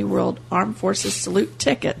Walt Disney World Armed Forces Salute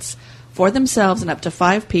tickets for themselves and up to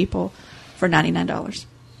 5 people for $99.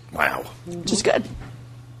 Wow. Which is good.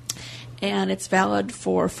 And it's valid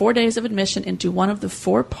for 4 days of admission into one of the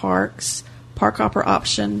 4 parks. Park hopper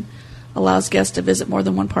option allows guests to visit more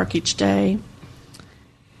than one park each day.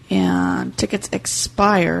 And tickets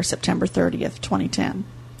expire September 30th, 2010.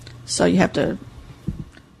 So you have to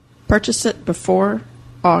purchase it before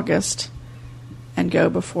August and go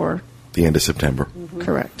before the end of September.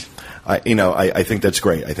 Correct. I think that's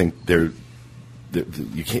great. I think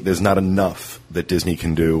there's not enough that Disney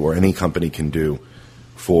can do or any company can do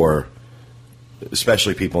for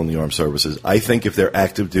especially people in the armed services. I think if they're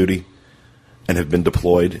active duty and have been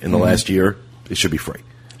deployed in the last year, it should be free.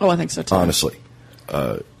 Oh, I think so too. Honestly.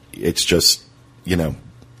 It's just,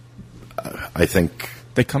 I think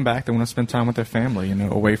they come back, they want to spend time with their family,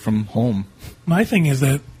 away from home. My thing is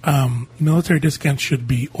that military discounts should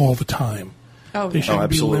be all the time. Oh, they shouldn't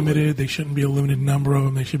be absolutely. limited. They shouldn't be a limited number of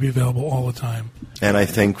them. They should be available all the time. And I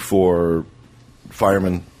think for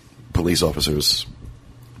firemen, police officers,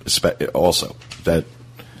 also, that,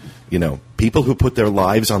 people who put their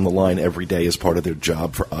lives on the line every day as part of their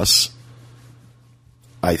job for us,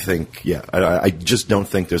 I think, I just don't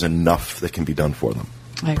think there's enough that can be done for them,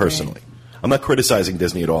 personally. I'm not criticizing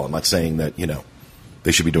Disney at all. I'm not saying that,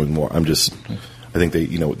 they should be doing more. I think they,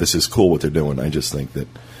 this is cool what they're doing. I just think that,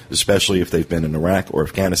 especially if they've been in Iraq or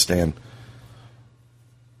Afghanistan,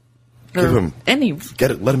 let them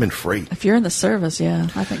in free. If you're in the service,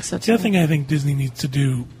 I think so too. The other thing I think Disney needs to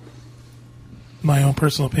do, my own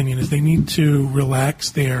personal opinion, is they need to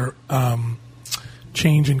relax their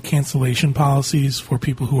change and cancellation policies for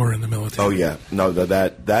people who are in the military. Oh yeah, no,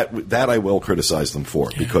 that I will criticize them for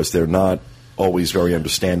because they're not always very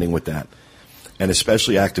understanding with that, and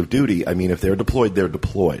especially active duty. I mean, if they're deployed, they're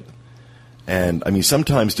deployed, and I mean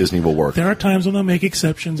sometimes Disney will work. There are times when they'll make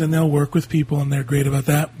exceptions and they'll work with people, and they're great about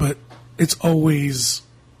that. But it's always,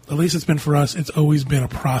 at least it's been for us, it's always been a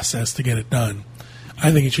process to get it done.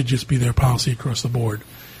 I think it should just be their policy across the board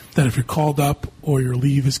that if you're called up or your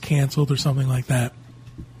leave is canceled or something like that.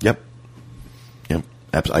 Yep.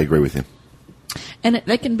 I agree with you. And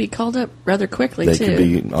they can be called up rather quickly, they too.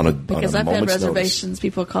 They can be on a because on a I've had notice. reservations.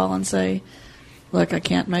 People call and say, look, I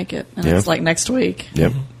can't make it. And it's like next week.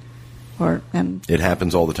 Yep. And it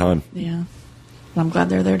happens all the time. Yeah. But I'm glad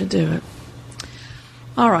they're there to do it.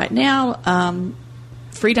 All right. Now,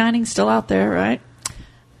 free dining still out there, right?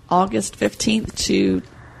 August 15th to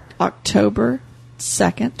October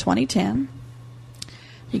 2nd, 2010.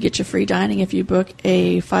 You get your free dining if you book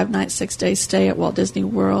a 5-night, 6-day stay at Walt Disney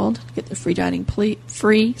World. Get the free dining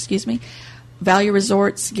free. Value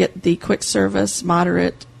Resorts get the quick service.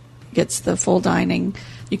 Moderate gets the full dining.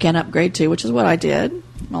 You can upgrade to, which is what I did.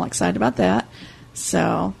 I'm all excited about that.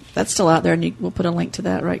 So that's still out there, and we'll put a link to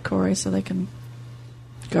that, right, Corey, so they can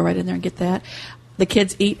go right in there and get that. The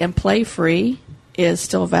Kids Eat and Play Free is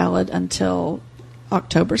still valid until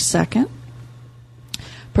October 2nd.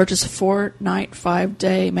 Purchase a 4-night,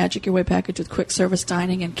 5-day Magic Your Way package with quick service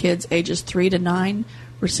dining, and kids ages 3 to 9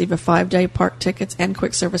 receive a 5-day park tickets and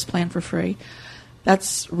quick service plan for free.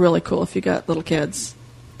 That's really cool if you got little kids,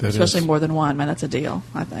 especially more than one. Man, that's a deal,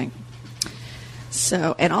 I think.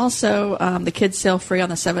 So, and also the kids sail free on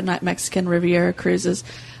the 7-night Mexican Riviera cruises.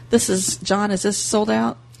 This is, John, is this sold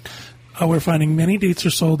out? We're finding many dates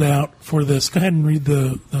are sold out for this. Go ahead and read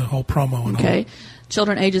the whole promo. And okay.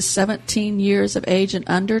 Children ages 17 years of age and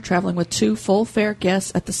under traveling with 2 full fare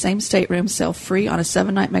guests at the same stateroom sail free on a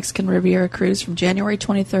 7-night Mexican Riviera cruise from January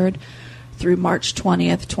 23rd through March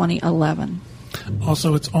 20th, 2011.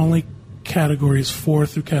 Also, it's only categories 4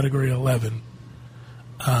 through category 11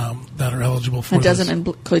 that are eligible for It doesn't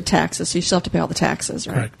this. include taxes, so you still have to pay all the taxes,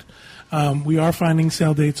 right? Correct. We are finding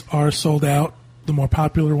sale dates are sold out. The more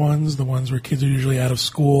popular ones, the ones where kids are usually out of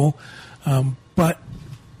school. But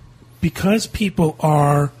because people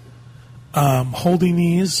are holding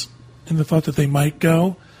these in the thought that they might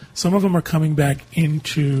go, some of them are coming back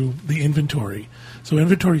into the inventory. So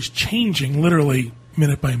inventory is changing literally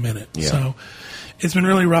minute by minute. Yeah. So it's been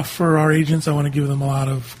really rough for our agents. I want to give them a lot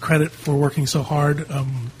of credit for working so hard.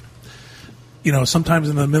 Sometimes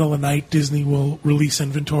in the middle of the night, Disney will release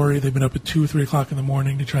inventory. They've been up at 2 or 3 o'clock in the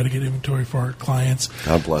morning to try to get inventory for our clients.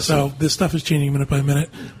 God bless So them. this stuff is changing minute by minute.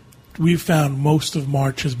 We've found most of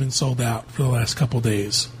March has been sold out for the last couple of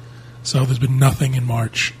days. So there's been nothing in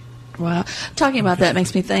March. Wow. Talking about that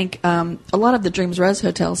makes me think a lot of the Dreams Res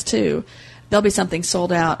hotels, too, there'll be something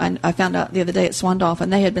sold out. I found out the other day at Swan Dolphin,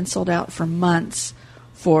 they had been sold out for months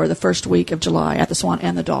for the first week of July at the Swan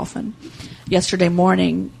and the Dolphin. Yesterday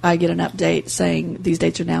morning, I get an update saying these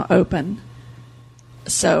dates are now open.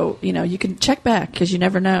 So, you can check back because you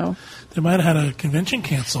never know. They might have had a convention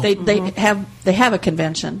canceled. They have a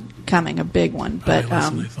convention coming, a big one, but They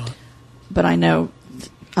thought. but I don't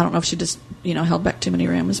know if she just held back too many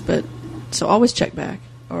rooms, but so always check back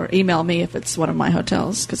or email me if it's one of my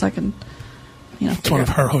hotels because I can It's one of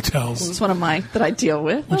her hotels. It's one of my that I deal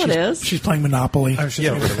with. Well, it is She's playing Monopoly.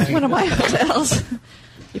 one of my hotels.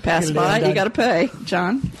 You pass by, you got to pay,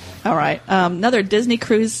 John. All right, another Disney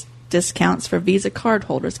cruise discounts for Visa card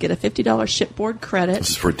holders. Get a $50 shipboard credit.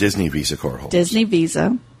 This is for Disney Visa card holders. Disney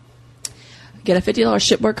Visa. Get a $50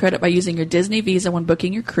 shipboard credit by using your Disney Visa when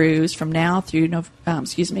booking your cruise from now through December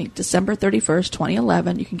 31st,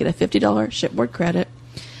 2011. You can get a $50 shipboard credit.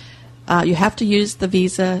 You have to use the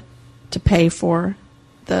Visa to pay for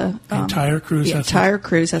the entire cruise. The entire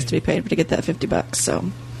cruise has to be paid to get that $50. So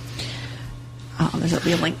there'll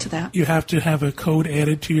be a link to that. You have to have a code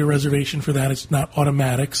added to your reservation for that. It's not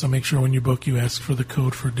automatic, so make sure when you book you ask for the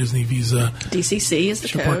code for Disney Visa. DCC is the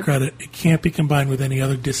shipboard code. credit. It can't be combined with any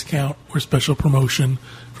other discount or special promotion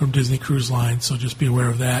from Disney Cruise Line, so just be aware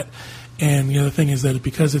of that. And the other thing is that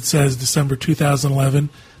because it says December 2011,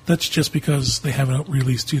 that's just because they haven't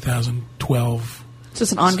released 2012. It's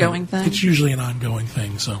just an ongoing thing? It's usually an ongoing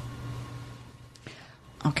thing. So,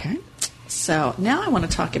 okay. So now I want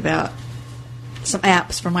to talk about some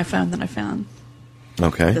apps for my phone that I found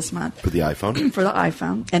this month. For the iPhone? For the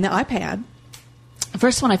iPhone and the iPad. The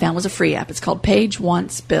first one I found was a free app. It's called Page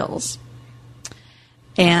Wants Bills.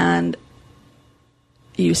 And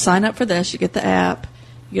you sign up for this, you get the app,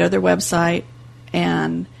 you go to their website,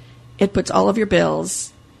 and it puts all of your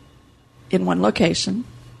bills in one location.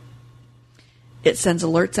 It sends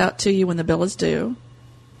alerts out to you when the bill is due.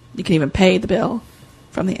 You can even pay the bill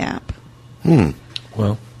from the app.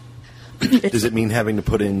 Well, does it mean having to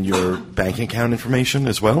put in your bank account information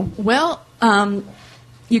as well? Well,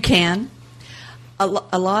 you can. A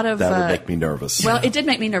lot of that would make me nervous. Well, it did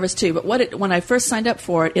make me nervous too. But when I first signed up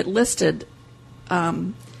for it, it listed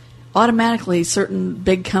automatically certain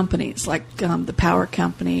big companies like the power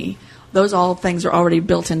company. Those all things are already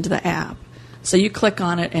built into the app. So you click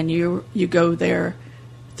on it and you go there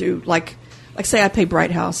through like say I pay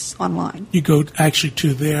Bright House online. You go actually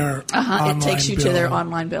to their online it takes you bill, to their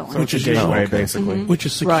online billing. Which is gateway, basically. which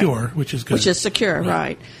is secure, Right. which is good. Which is secure,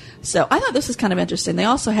 right. So I thought this was kind of interesting. They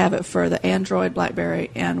also have it for the Android,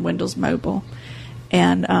 BlackBerry, and Windows Mobile.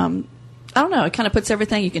 And I don't know, it kind of puts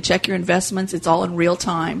everything. You can check your investments. It's all in real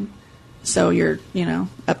time. So you're,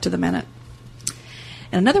 up to the minute.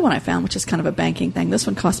 And another one I found, which is kind of a banking thing. This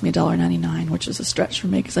one cost me $1.99, which is a stretch for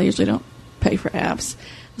me because I usually don't pay for apps.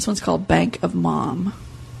 This one's called Bank of Mom.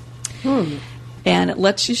 And it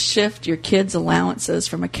lets you shift your kids' allowances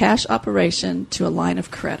from a cash operation to a line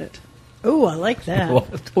of credit. Oh, I like that.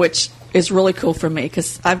 Which is really cool for me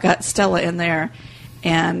because I've got Stella in there,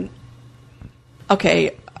 and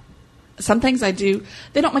okay, some things I do.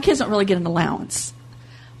 My kids don't really get an allowance,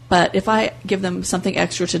 but if I give them something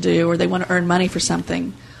extra to do, or they want to earn money for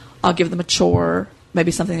something, I'll give them a chore,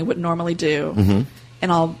 maybe something they wouldn't normally do,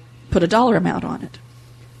 and I'll put a dollar amount on it.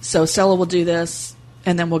 So Stella will do this,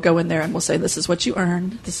 and then we'll go in there and we'll say, this is what you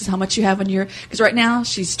earned. This is how much you have in your... Because right now,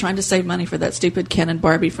 she's trying to save money for that stupid Ken and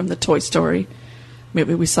Barbie from the Toy Story.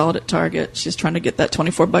 Maybe we saw it at Target. She's trying to get that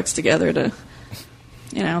 $24 together to,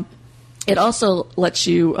 It also lets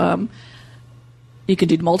you... you can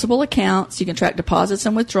do multiple accounts. You can track deposits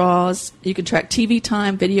and withdrawals. You can track TV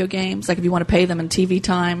time, video games. Like if you want to pay them in TV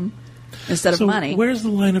time instead of money. Where's the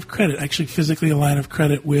line of credit? Actually, physically a line of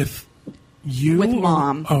credit with you? With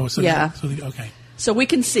Mom. Oh, so yeah. Okay. So we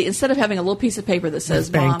can see, instead of having a little piece of paper that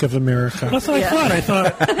says Bank Mom, of America. That's what I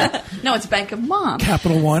thought. no, it's Bank of Mom.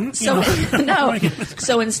 Capital One. So no.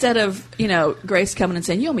 So instead of Grace coming and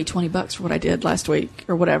saying you owe me $20 for what I did last week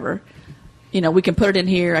or whatever, we can put it in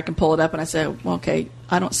here. I can pull it up and I say, well, okay,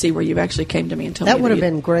 I don't see where you actually came to me and told me that would have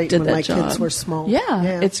been great did when that my job. kids were small.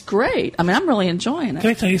 Yeah, it's great. I mean, I'm really enjoying it.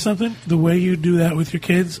 Can I tell you something? The way you do that with your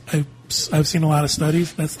kids, I've seen a lot of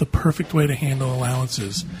studies. That's the perfect way to handle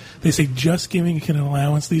allowances. They say just giving a kid an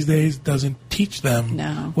allowance these days doesn't teach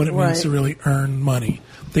them what it means to really earn money.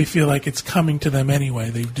 They feel like it's coming to them anyway.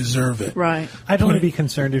 They deserve it. Right. I'd only be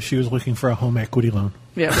concerned if she was looking for a home equity loan.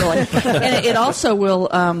 Yeah, really. And it also will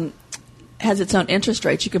has its own interest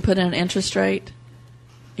rates. You can put in an interest rate.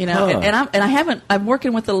 I'm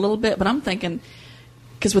working with it a little bit, but I'm thinking.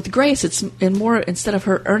 Because with Grace, it's instead of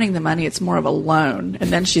her earning the money, it's more of a loan,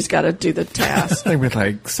 and then she's got to do the task. I think with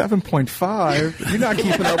 7.5, you're not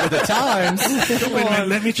keeping up with the times. Wait a minute,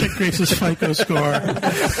 let me check Grace's FICO score.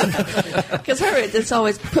 Because it's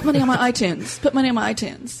always put money on my iTunes. Put money on my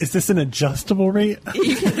iTunes. Is this an adjustable rate?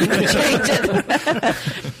 You can change it.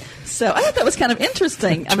 So I thought that was kind of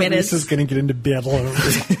interesting. Teresa's going to get into bad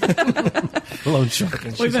loans. Loan shark.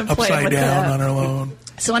 We've been playing upside with down that. on her loan.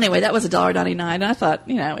 So anyway, that was $1.99, and I thought,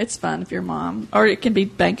 it's fun if you're a mom. Or it can be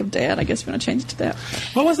Bank of Dad. I guess if you want to change it to that.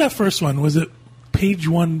 What was that first one? Was it Page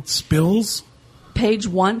One Spills? Page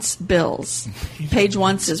Once Bills. Page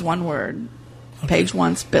Once is one word. Okay. Page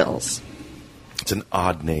Once Bills. It's an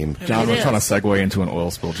odd name. John was trying to segue into an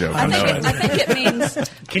oil spill joke. I think it means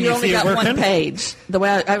you only got one page. The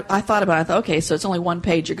way I thought about it, I thought, okay, so it's only one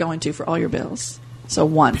page you're going to for all your bills. So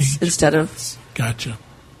once instead of... Gotcha.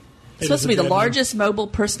 It's supposed to be the largest mobile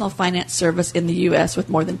personal finance service in the U.S. with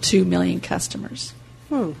more than 2 million customers.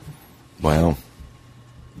 Wow.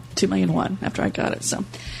 2,000,001 after I got it. So,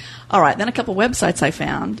 all right. Then a couple websites I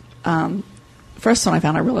found. First one I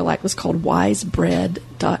found I really liked was called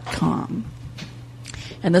wisebread.com.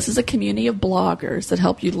 And this is a community of bloggers that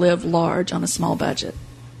help you live large on a small budget.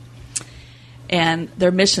 And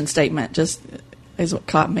their mission statement just is what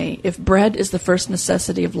caught me. If bread is the first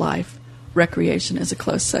necessity of life, recreation is a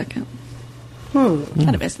close second.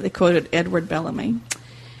 Kind of they quoted Edward Bellamy.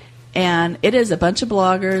 And it is a bunch of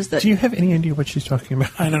bloggers that... Do you have any idea what she's talking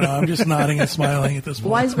about? I don't know. I'm just nodding and smiling at this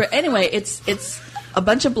point. Anyway, it's a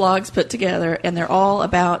bunch of blogs put together, and they're all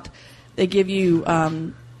about... They give you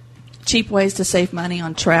cheap ways to save money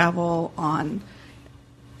on travel, on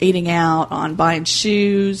eating out, on buying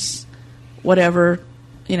shoes, whatever,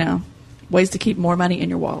 ways to keep more money in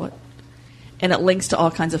your wallet. And it links to all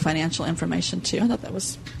kinds of financial information, too. I thought that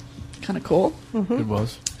was kind of cool. Mm-hmm. It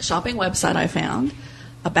was. Shopping website I found,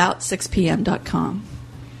 about6pm.com.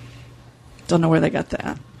 Don't know where they got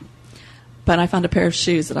that. But I found a pair of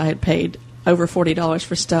shoes that I had paid over $40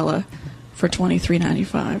 for Stella for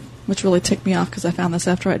 $23.95, which really ticked me off because I found this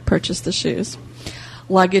after I had purchased the shoes.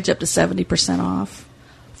 Luggage up to 70% off.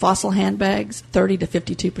 Fossil handbags, 30 to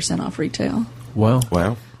 52% off retail. Wow.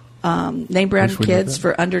 Name brand kids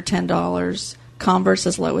for under $10. Converse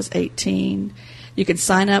as low as $18. You can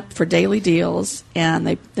sign up for daily deals,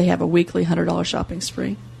 and they have a weekly $100 shopping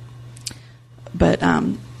spree. But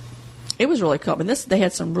it was really cool. They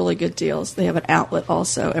had some really good deals. They have an outlet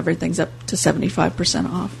also. Everything's up to 75%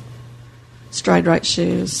 off. Stride Right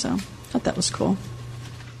shoes. So I thought that was cool.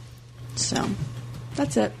 So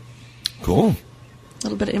that's it. Cool. A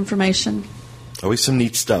little bit of information. Always some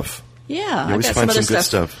neat stuff. Yeah, you always I've got find some some other good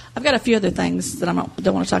stuff. I've got a few other things that I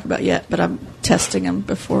don't want to talk about yet, but I'm testing them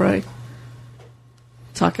before I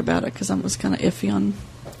talk about it because I'm just kind of iffy on,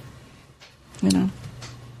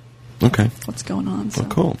 Okay. what's going on. So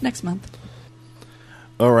cool. Next month.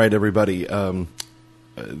 All right, everybody.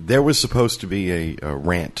 There was supposed to be a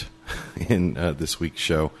rant in this week's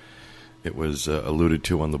show. It was alluded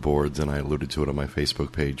to on the boards, and I alluded to it on my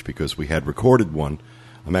Facebook page because we had recorded one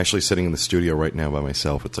I'm actually sitting in the studio right now by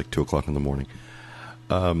myself. It's like 2 o'clock in the morning.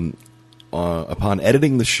 Upon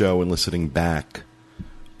editing the show and listening back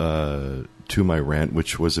to my rant,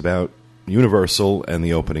 which was about Universal and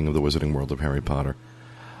the opening of the Wizarding World of Harry Potter,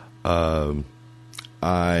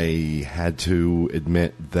 I had to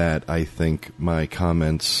admit that I think my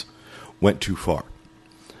comments went too far.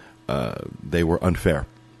 They were unfair.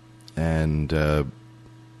 And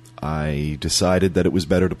I decided that it was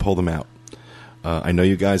better to pull them out. I know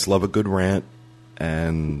you guys love a good rant,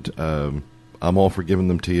 and I'm all for giving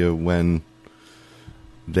them to you when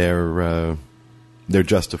they're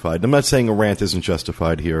justified. I'm not saying a rant isn't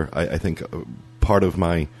justified here. I think part of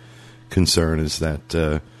my concern is that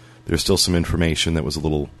there's still some information that was a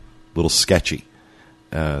little sketchy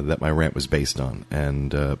that my rant was based on,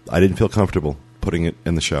 and I didn't feel comfortable putting it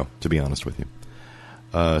in the show, to be honest with you.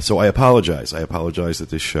 So I apologize. I apologize that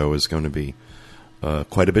this show is going to be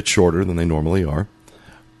quite a bit shorter than they normally are,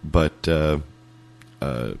 but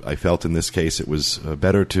I felt in this case it was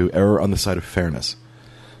better to err on the side of fairness.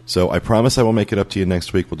 So I promise I will make it up to you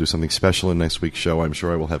next week. We'll do something special in next week's show. I'm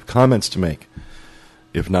sure I will have comments to make,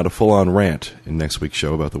 if not a full-on rant in next week's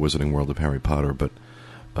show about the Wizarding World of Harry Potter, but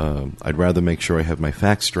I'd rather make sure I have my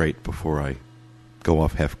facts straight before I go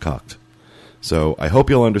off half-cocked. So I hope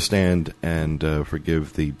you'll understand and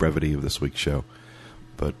forgive the brevity of this week's show.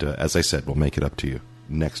 But as I said, we'll make it up to you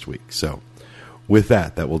next week. So with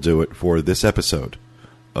that will do it for this episode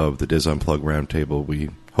of the Diz Unplugged Roundtable. We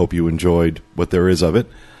hope you enjoyed what there is of it,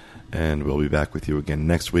 and we'll be back with you again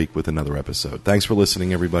next week with another episode. Thanks for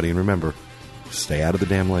listening, everybody, and remember, stay out of the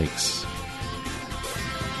damn lakes.